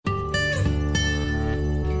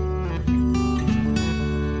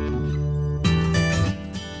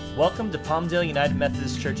Welcome to Palmdale United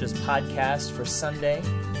Methodist Church's podcast for Sunday,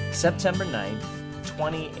 September 9th,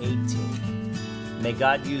 2018. May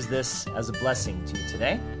God use this as a blessing to you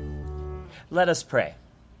today. Let us pray.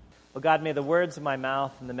 Well, God, may the words of my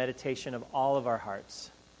mouth and the meditation of all of our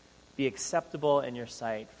hearts be acceptable in your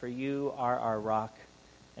sight, for you are our rock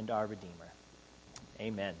and our Redeemer.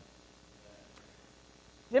 Amen.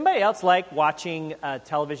 Does anybody else like watching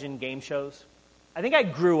television game shows? I think I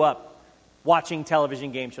grew up watching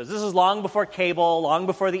television game shows. This was long before cable, long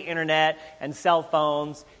before the internet and cell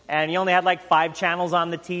phones, and you only had like 5 channels on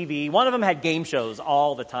the TV. One of them had game shows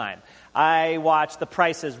all the time. I watched The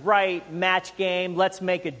Price is Right, Match Game, Let's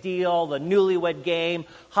Make a Deal, The Newlywed Game,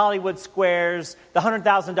 Hollywood Squares, The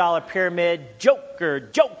 $100,000 Pyramid, Joker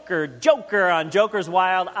on Joker's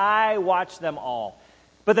Wild. I watched them all.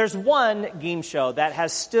 But there's one game show that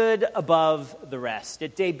has stood above the rest.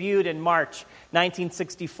 It debuted in March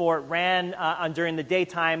 1964. It ran during the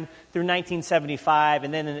daytime through 1975,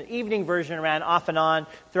 and then an evening version ran off and on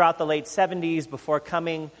throughout the late 70s before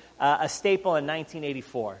coming a staple in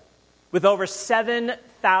 1984. With over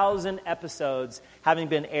 7,000 episodes having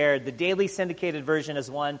been aired, the daily syndicated version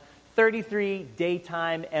has won 33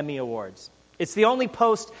 Daytime Emmy Awards. It's the only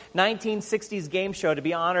post-1960s game show to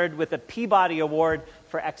be honored with a Peabody Award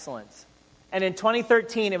for excellence. And in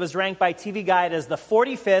 2013, it was ranked by TV Guide as the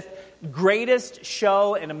 45th greatest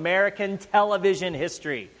show in American television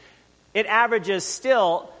history. It averages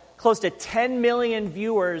still close to 10 million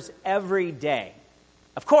viewers every day.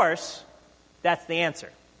 Of course, that's the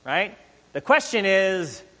answer, right? The question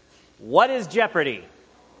is, what is Jeopardy?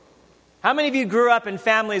 How many of you grew up in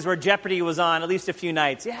families where Jeopardy was on at least a few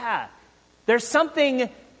nights? Yeah. There's something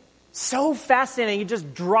so fascinating, it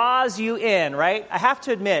just draws you in, right? I have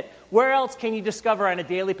to admit, where else can you discover on a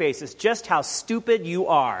daily basis just how stupid you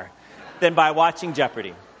are than by watching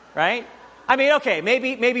Jeopardy, right? I mean, okay,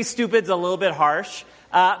 maybe stupid's a little bit harsh,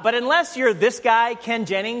 but unless you're this guy, Ken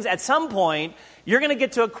Jennings, at some point, you're going to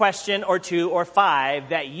get to a question or 2 or 5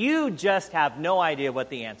 that you just have no idea what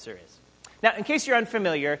the answer is. Now, in case you're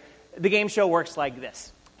unfamiliar, the game show works like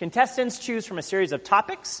this. Contestants choose from a series of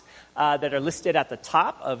topics that are listed at the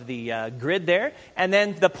top of the grid there, and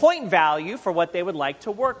then the point value for what they would like to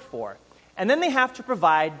work for. And then they have to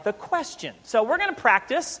provide the question. So we're going to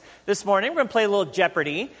practice this morning. We're going to play a little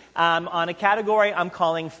Jeopardy on a category I'm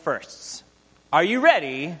calling firsts. Are you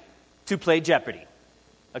ready to play Jeopardy?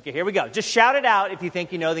 Okay, here we go. Just shout it out if you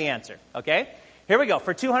think you know the answer, okay? Here we go,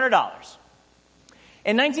 for $200.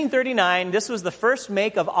 In 1939, this was the first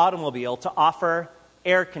make of automobile to offer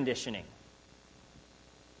air conditioning.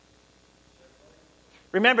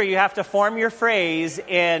 Remember, you have to form your phrase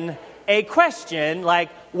in a question like,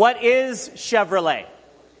 what is Chevrolet?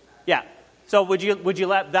 Yeah. So would you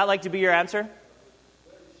let that like to be your answer?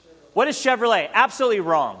 What is Chevrolet? Absolutely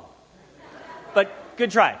wrong. But good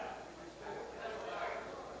try.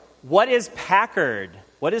 What is Packard?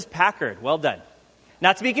 What is Packard? Well done.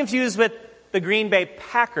 Not to be confused with the Green Bay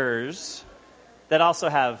Packers that also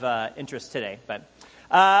have interest today, but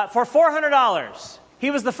for $400,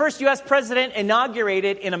 he was the first U.S. president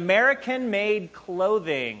inaugurated in American-made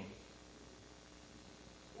clothing.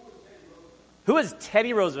 Who is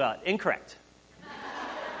Teddy Roosevelt? Incorrect.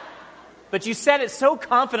 But you said it so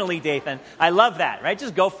confidently, Dathan. I love that, right?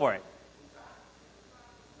 Just go for it.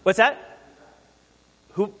 What's that?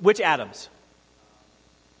 Which Adams?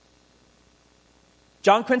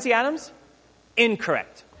 John Quincy Adams?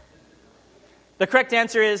 Incorrect. The correct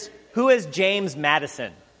answer is, who is James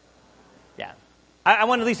Madison? Yeah. I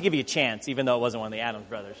want to at least give you a chance, even though it wasn't one of the Adams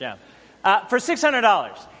brothers. Yeah. For $600.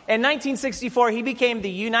 In 1964, he became the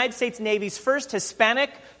United States Navy's first Hispanic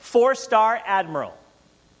 4-star admiral.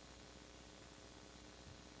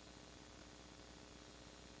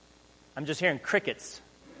 I'm just hearing crickets.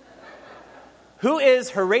 Who is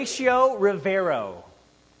Horatio Rivero?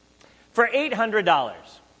 For $800.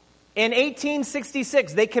 In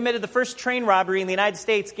 1866, they committed the first train robbery in the United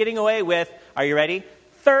States, getting away with, are you ready?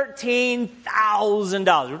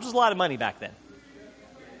 $13,000, which was a lot of money back then.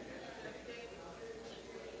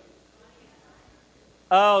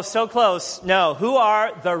 Oh, so close. No, who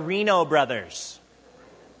are the Reno brothers?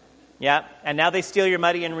 Yeah, and now they steal your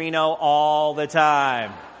money in Reno all the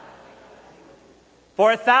time.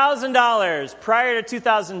 For $1,000, prior to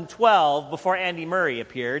 2012, before Andy Murray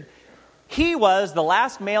appeared, he was the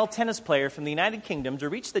last male tennis player from the United Kingdom to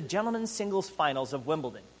reach the gentlemen's singles finals of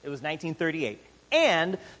Wimbledon. It was 1938.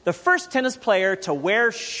 And the first tennis player to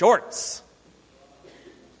wear shorts.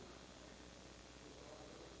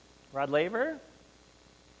 Rod Laver?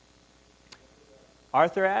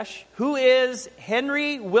 Arthur Ashe? Who is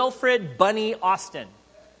Henry Wilfred Bunny Austin?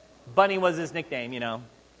 Bunny was his nickname, you know.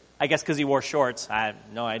 I guess because he wore shorts. I have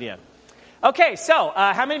no idea. Okay, so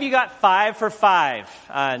how many of you got 5 for 5?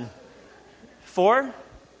 4?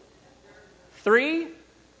 3?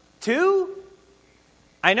 2?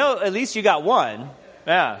 I know at least you got 1.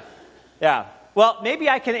 Yeah. Well, maybe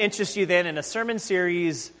I can interest you then in a sermon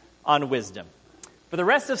series on wisdom. For the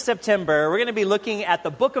rest of September, we're going to be looking at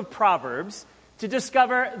the book of Proverbs to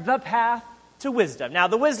discover the path to wisdom. Now,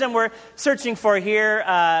 the wisdom we're searching for here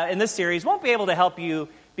in this series won't be able to help you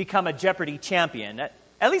become a Jeopardy champion,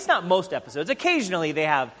 at least not most episodes. Occasionally, they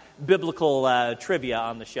have biblical trivia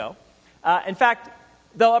on the show. In fact,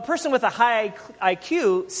 though a person with a high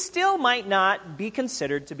IQ still might not be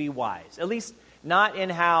considered to be wise, at least not in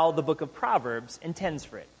how the book of Proverbs intends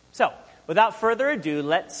for it. So, without further ado,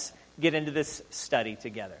 let's get into this study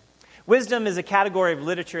together. Wisdom is a category of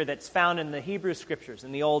literature that's found in the Hebrew Scriptures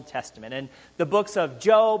in the Old Testament. And the books of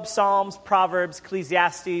Job, Psalms, Proverbs,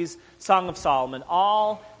 Ecclesiastes, Song of Solomon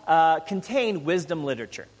all contain wisdom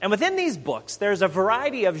literature. And within these books, there's a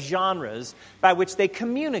variety of genres by which they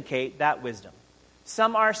communicate that wisdom.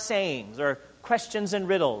 Some are sayings or questions and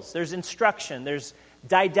riddles. There's instruction. There's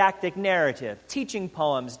didactic narrative, teaching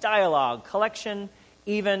poems, dialogue, collection,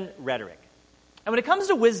 even rhetoric. And when it comes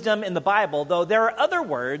to wisdom in the Bible, though, there are other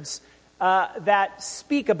words that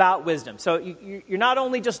speak about wisdom. So you're not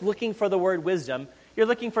only just looking for the word wisdom, you're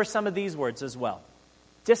looking for some of these words as well.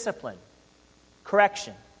 Discipline,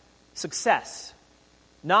 correction, success,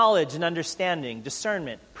 knowledge and understanding,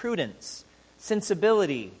 discernment, prudence,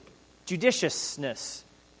 sensibility, judiciousness,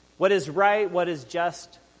 what is right, what is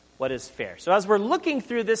just, what is fair. So as we're looking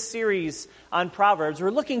through this series on Proverbs,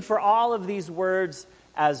 we're looking for all of these words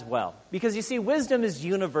as well. Because you see, wisdom is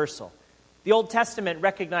universal. The Old Testament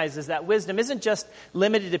recognizes that wisdom isn't just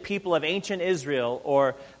limited to people of ancient Israel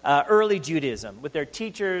or early Judaism with their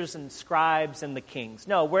teachers and scribes and the kings.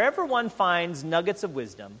 No, wherever one finds nuggets of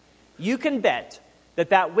wisdom, you can bet that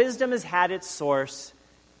that wisdom has had its source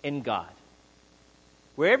in God.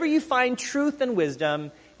 Wherever you find truth and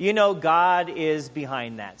wisdom, you know God is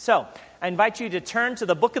behind that. So, I invite you to turn to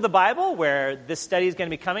the book of the Bible where this study is going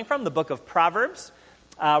to be coming from, the book of Proverbs.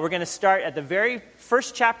 We're going to start at the very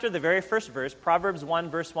first chapter, the very first verse, Proverbs 1,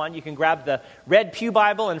 verse 1. You can grab the red pew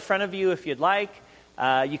Bible in front of you if you'd like.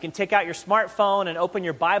 You can take out your smartphone and open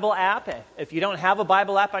your Bible app. If you don't have a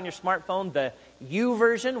Bible app on your smartphone, the U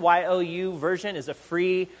version, Y-O-U version, is a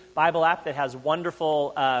free Bible app that has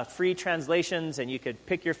wonderful free translations, and you could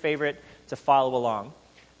pick your favorite to follow along.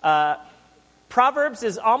 Proverbs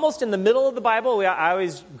is almost in the middle of the Bible. I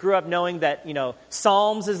always grew up knowing that,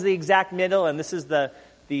 Psalms is the exact middle, and this is the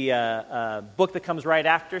book that comes right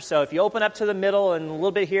after. So if you open up to the middle and a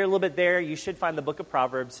little bit here, a little bit there, you should find the book of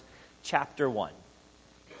Proverbs, chapter 1.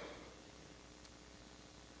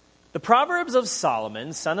 The Proverbs of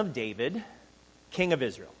Solomon, son of David, king of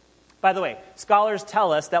Israel. By the way, scholars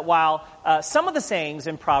tell us that while some of the sayings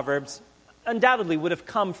in Proverbs undoubtedly would have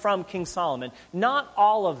come from King Solomon, not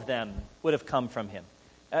all of them would have come from him.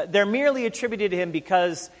 They're merely attributed to him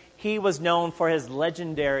because he was known for his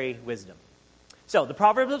legendary wisdom. So, the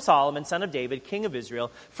Proverbs of Solomon, son of David, king of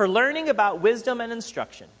Israel, for learning about wisdom and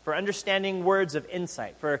instruction, for understanding words of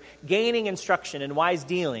insight, for gaining instruction in wise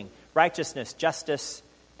dealing, righteousness, justice,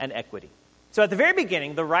 and equity. So at the very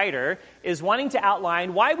beginning, the writer is wanting to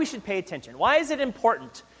outline why we should pay attention. Why is it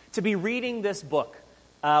important to be reading this book?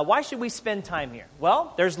 Why should we spend time here?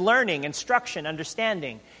 Well, there's learning, instruction,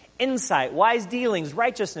 understanding, insight, wise dealings,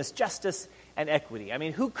 righteousness, justice, and equity. I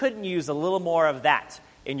mean, who couldn't use a little more of that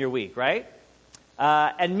in your week, right?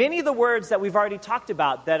 And many of the words that we've already talked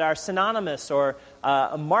about that are synonymous or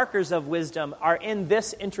markers of wisdom are in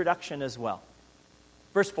this introduction as well.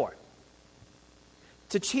 Verse 4.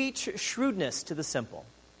 To teach shrewdness to the simple,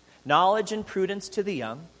 knowledge and prudence to the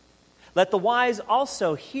young. Let the wise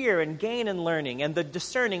also hear and gain in learning, and the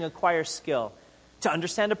discerning acquire skill. To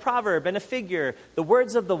understand a proverb and a figure, the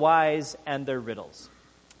words of the wise and their riddles.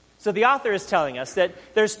 So the author is telling us that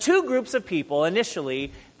there's two groups of people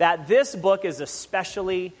initially that this book is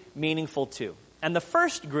especially meaningful to. And the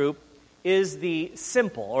first group is the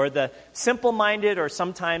simple, or the simple-minded, or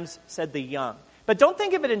sometimes said the young. But don't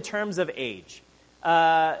think of it in terms of age.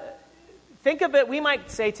 Think of it, we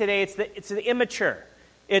might say today, it's the immature.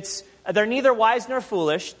 They're neither wise nor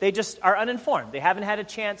foolish. They just are uninformed. They haven't had a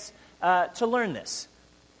chance to learn this.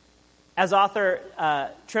 As author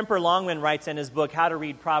Tremper Longman writes in his book, How to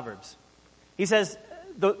Read Proverbs, he says,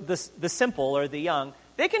 the simple or the young,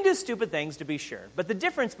 they can do stupid things to be sure. But the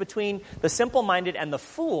difference between the simple-minded and the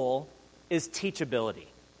fool is teachability.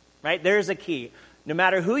 Right? There's a key. No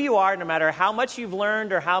matter who you are, no matter how much you've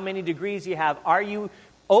learned or how many degrees you have, are you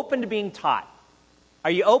open to being taught?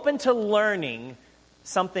 Are you open to learning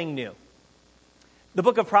something new. The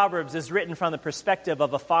book of Proverbs is written from the perspective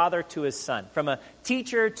of a father to his son, from a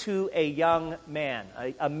teacher to a young man,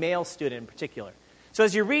 a male student in particular. So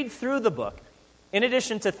as you read through the book, in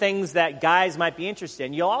addition to things that guys might be interested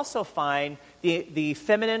in, you'll also find the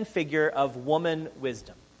feminine figure of woman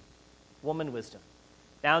wisdom. Woman wisdom.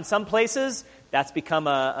 Now, in some places, that's become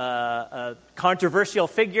a controversial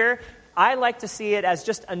figure. I like to see it as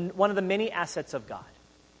just one of the many assets of God.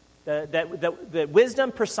 That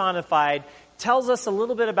wisdom personified tells us a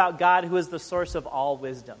little bit about God, who is the source of all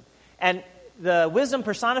wisdom. And the wisdom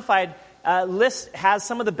personified list has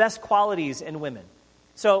some of the best qualities in women.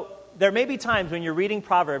 So there may be times when you're reading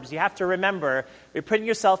Proverbs, you have to remember, you're putting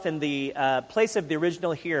yourself in the place of the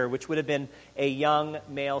original hearer, which would have been a young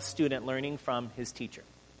male student learning from his teacher.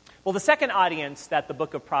 Well, the second audience that the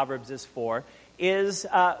book of Proverbs is for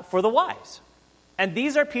the wise. And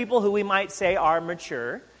these are people who we might say are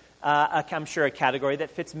mature. I'm sure a category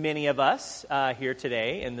that fits many of us here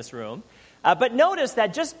today in this room. But notice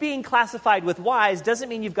that just being classified with wise doesn't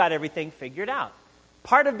mean you've got everything figured out.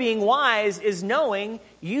 Part of being wise is knowing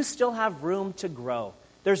you still have room to grow.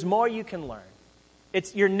 There's more you can learn.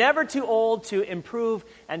 You're never too old to improve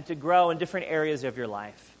and to grow in different areas of your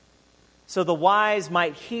life. So the wise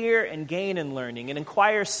might hear and gain in learning and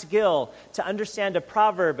acquire skill to understand a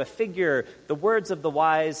proverb, a figure, the words of the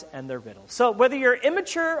wise and their riddles. So whether you're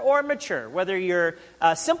immature or mature, whether you're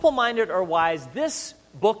simple-minded or wise, this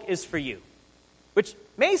book is for you. Which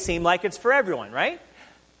may seem like it's for everyone, right?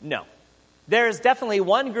 No. There is definitely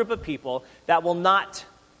one group of people that will not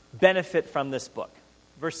benefit from this book.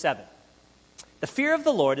 Verse 7. The fear of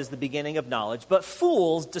the Lord is the beginning of knowledge, but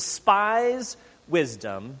fools despise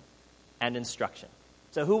wisdom and instruction.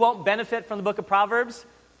 So who won't benefit from the book of Proverbs?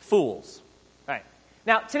 Fools. All right.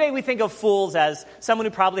 Now, today we think of fools as someone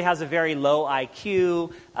who probably has a very low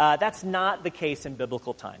IQ. That's not the case in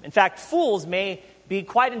biblical time. In fact, fools may be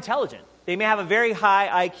quite intelligent. They may have a very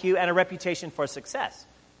high IQ and a reputation for success.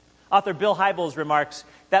 Author Bill Hybels remarks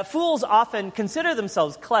that fools often consider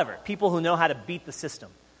themselves clever, people who know how to beat the system.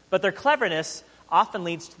 But their cleverness often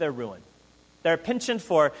leads to their ruin. Their penchant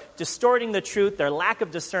for distorting the truth, their lack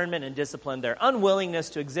of discernment and discipline, their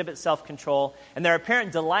unwillingness to exhibit self-control, and their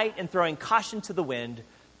apparent delight in throwing caution to the wind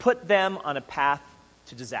put them on a path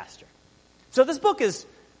to disaster. So this book is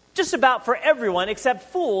just about for everyone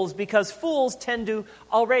except fools, because fools tend to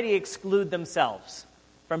already exclude themselves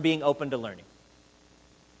from being open to learning.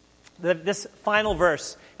 This final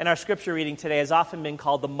verse in our scripture reading today has often been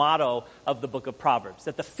called the motto of the book of Proverbs,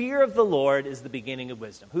 that the fear of the Lord is the beginning of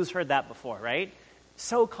wisdom. Who's heard that before, right?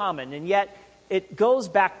 So common, and yet it goes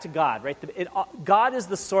back to God, right? God is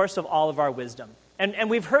the source of all of our wisdom. And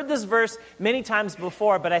we've heard this verse many times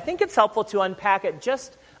before, but I think it's helpful to unpack it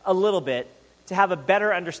just a little bit to have a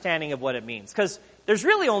better understanding of what it means. Because there's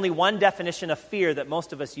really only one definition of fear that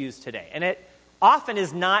most of us use today, and it often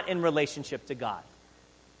is not in relationship to God.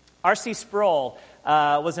 R.C. Sproul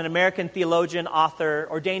was an American theologian, author,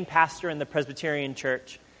 ordained pastor in the Presbyterian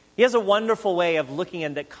Church. He has a wonderful way of looking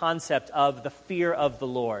at the concept of the fear of the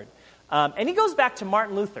Lord. And he goes back to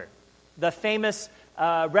Martin Luther, the famous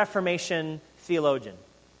Reformation theologian.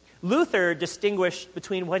 Luther distinguished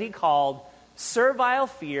between what he called servile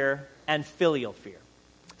fear and filial fear.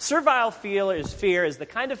 Servile fear is the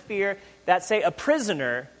kind of fear that, say, a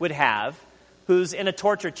prisoner would have who's in a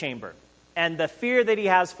torture chamber, and the fear that he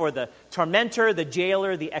has for the tormentor, the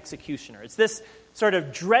jailer, the executioner. It's this sort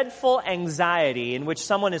of dreadful anxiety in which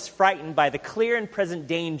someone is frightened by the clear and present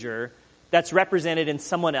danger that's represented in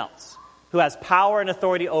someone else who has power and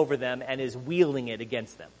authority over them and is wielding it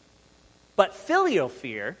against them. But filial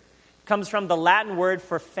fear comes from the Latin word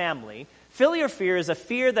for family. Filial fear is a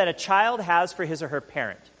fear that a child has for his or her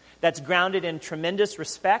parent that's grounded in tremendous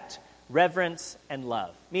respect, reverence, and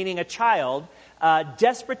love. Meaning a child,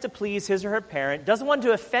 desperate to please his or her parent, doesn't want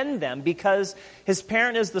to offend them because his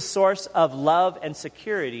parent is the source of love and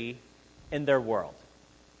security in their world.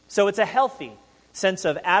 So it's a healthy sense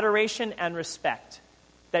of adoration and respect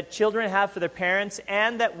that children have for their parents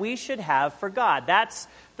and that we should have for God. That's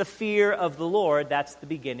the fear of the Lord. That's the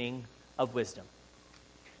beginning of wisdom.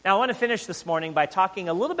 Now, I want to finish this morning by talking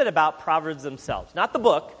a little bit about Proverbs themselves. Not the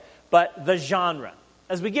book, but the genre.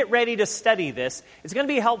 As we get ready to study this, it's going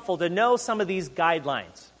to be helpful to know some of these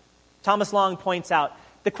guidelines. Thomas Long points out,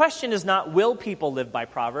 the question is not will people live by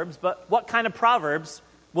Proverbs, but what kind of Proverbs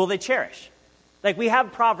will they cherish? Like, we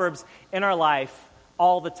have Proverbs in our life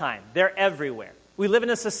all the time. They're everywhere. We live in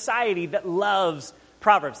a society that loves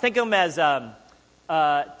Proverbs. Think of them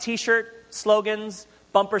as T-shirt slogans,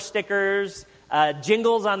 bumper stickers,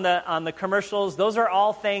 jingles on the commercials. Those are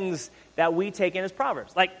all things that we take in as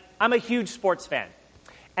Proverbs. Like, I'm a huge sports fan.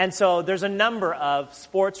 And so there's a number of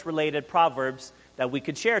sports-related proverbs that we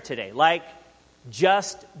could share today, like,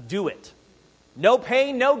 just do it. No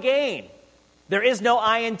pain, no gain. There is no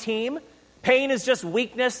I in team. Pain is just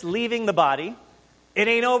weakness leaving the body. It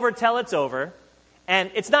ain't over till it's over. And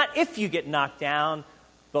it's not if you get knocked down,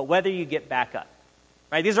 but whether you get back up.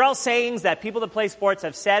 Right? These are all sayings that people that play sports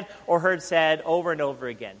have said or heard said over and over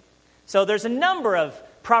again. So there's a number of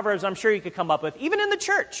proverbs I'm sure you could come up with. Even in the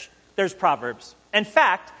church, there's proverbs. In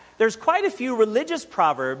fact, there's quite a few religious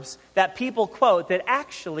proverbs that people quote that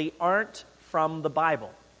actually aren't from the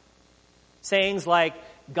Bible. Sayings like,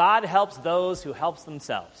 God helps those who helps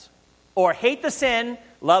themselves. Or hate the sin,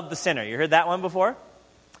 love the sinner. You heard that one before?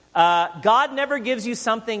 God never gives you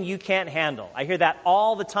something you can't handle. I hear that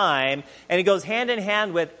all the time, and it goes hand in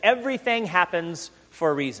hand with everything happens for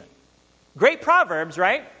a reason. Great proverbs,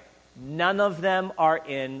 right? None of them are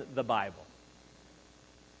in the Bible.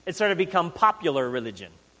 It's sort of become popular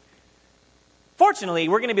religion. Fortunately,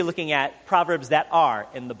 we're going to be looking at proverbs that are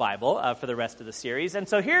in the Bible for the rest of the series. And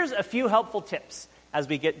so here's a few helpful tips as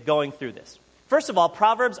we get going through this. First of all,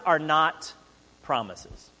 proverbs are not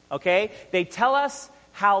promises, okay? They tell us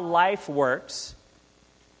how life works.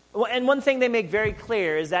 And one thing they make very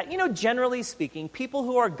clear is that, generally speaking, people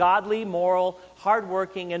who are godly, moral,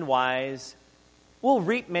 hardworking, and wise will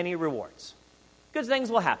reap many rewards. Good things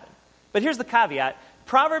will happen. But here's the caveat.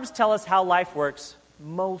 Proverbs tell us how life works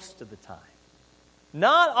most of the time.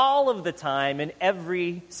 Not all of the time in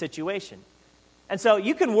every situation. And so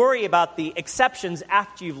you can worry about the exceptions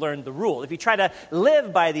after you've learned the rule. If you try to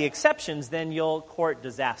live by the exceptions, then you'll court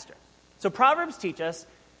disaster. So Proverbs teach us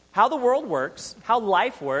how the world works, how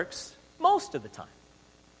life works most of the time.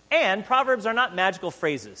 And Proverbs are not magical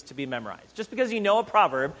phrases to be memorized. Just because you know a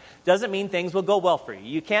proverb doesn't mean things will go well for you.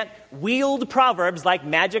 You can't wield Proverbs like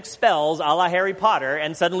magic spells a la Harry Potter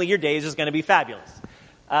and suddenly your day is just going to be fabulous.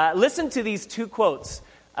 Listen to these two quotes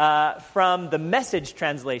from the Message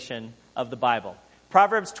translation of the Bible.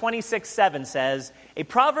 Proverbs 26:7 says, "A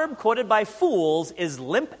proverb quoted by fools is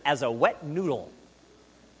limp as a wet noodle."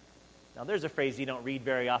 Now there's a phrase you don't read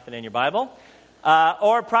very often in your Bible.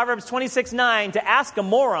 Or Proverbs 26:9, "To ask a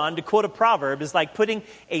moron to quote a proverb is like putting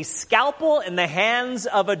a scalpel in the hands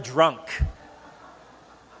of a drunk."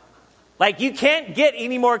 Like, you can't get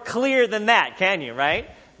any more clear than that, can you, right?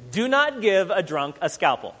 Do not give a drunk a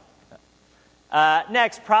scalpel.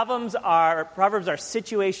 Next, Proverbs are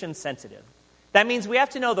situation sensitive. That means we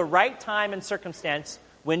have to know the right time and circumstance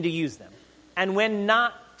when to use them and when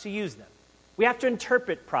not to use them. We have to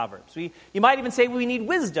interpret Proverbs. You might even say we need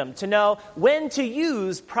wisdom to know when to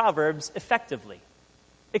use Proverbs effectively.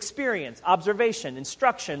 Experience, observation,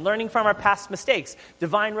 instruction, learning from our past mistakes,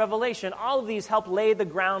 divine revelation, all of these help lay the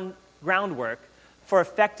groundwork for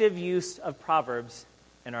effective use of Proverbs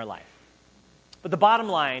in our life. But the bottom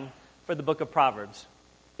line for the book of Proverbs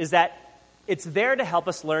is that it's there to help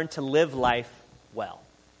us learn to live life well.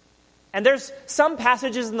 And there's some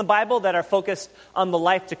passages in the Bible that are focused on the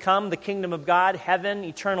life to come, the kingdom of God, heaven,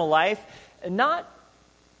 eternal life, and not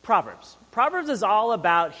Proverbs. Proverbs is all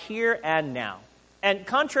about here and now. And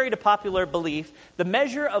contrary to popular belief, the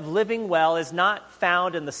measure of living well is not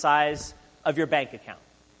found in the size of your bank account.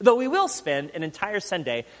 Though we will spend an entire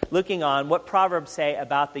Sunday looking on what Proverbs say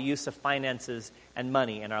about the use of finances and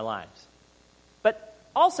money in our lives. But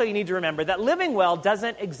also you need to remember that living well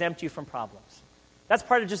doesn't exempt you from problems. That's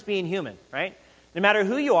part of just being human, right? No matter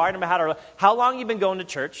who you are, no matter how long you've been going to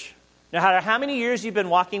church, no matter how many years you've been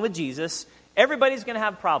walking with Jesus, everybody's going to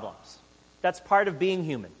have problems. That's part of being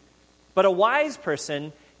human. But a wise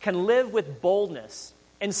person can live with boldness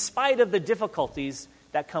in spite of the difficulties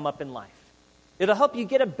that come up in life. It'll help you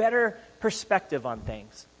get a better perspective on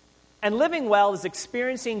things. And living well is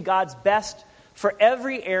experiencing God's best for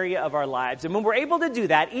every area of our lives. And when we're able to do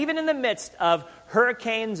that, even in the midst of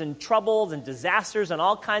hurricanes and troubles and disasters and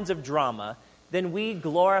all kinds of drama, then we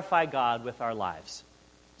glorify God with our lives.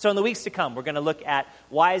 So in the weeks to come, we're going to look at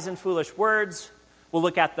wise and foolish words. We'll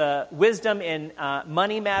look at the wisdom in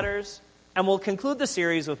money matters. And we'll conclude the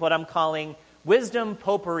series with what I'm calling Wisdom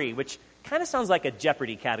Potpourri, which kind of sounds like a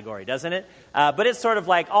Jeopardy category, doesn't it? But it's sort of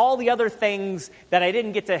like all the other things that I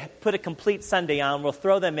didn't get to put a complete Sunday on. We'll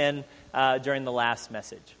throw them in during the last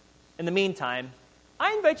message. In the meantime,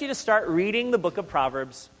 I invite you to start reading the book of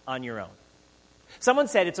Proverbs on your own. Someone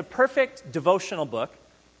said it's a perfect devotional book.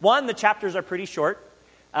 One, the chapters are pretty short.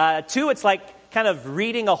 Two, it's like kind of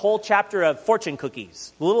reading a whole chapter of fortune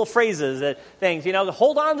cookies, little phrases, things.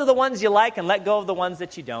 Hold on to the ones you like and let go of the ones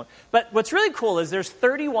that you don't. But what's really cool is there's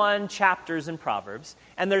 31 chapters in Proverbs,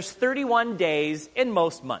 and there's 31 days in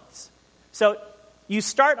most months. So You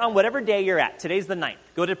start on whatever day you're at. Today's the 9th.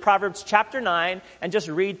 Go to Proverbs chapter 9 and just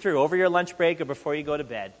read through over your lunch break or before you go to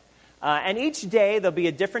bed. And each day there'll be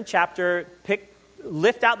a different chapter.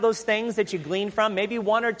 Lift out those things that you glean from. Maybe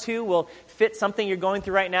one or two will fit something you're going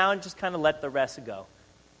through right now and just kind of let the rest go.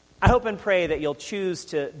 I hope and pray that you'll choose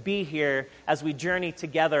to be here as we journey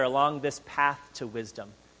together along this path to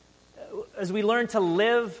wisdom. As we learn to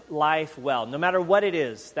live life well, no matter what it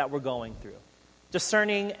is that we're going through.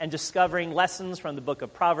 Discerning and discovering lessons from the book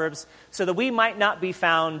of Proverbs so that we might not be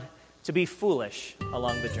found to be foolish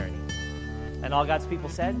along the journey. And all God's people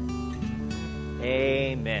said,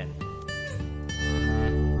 Amen.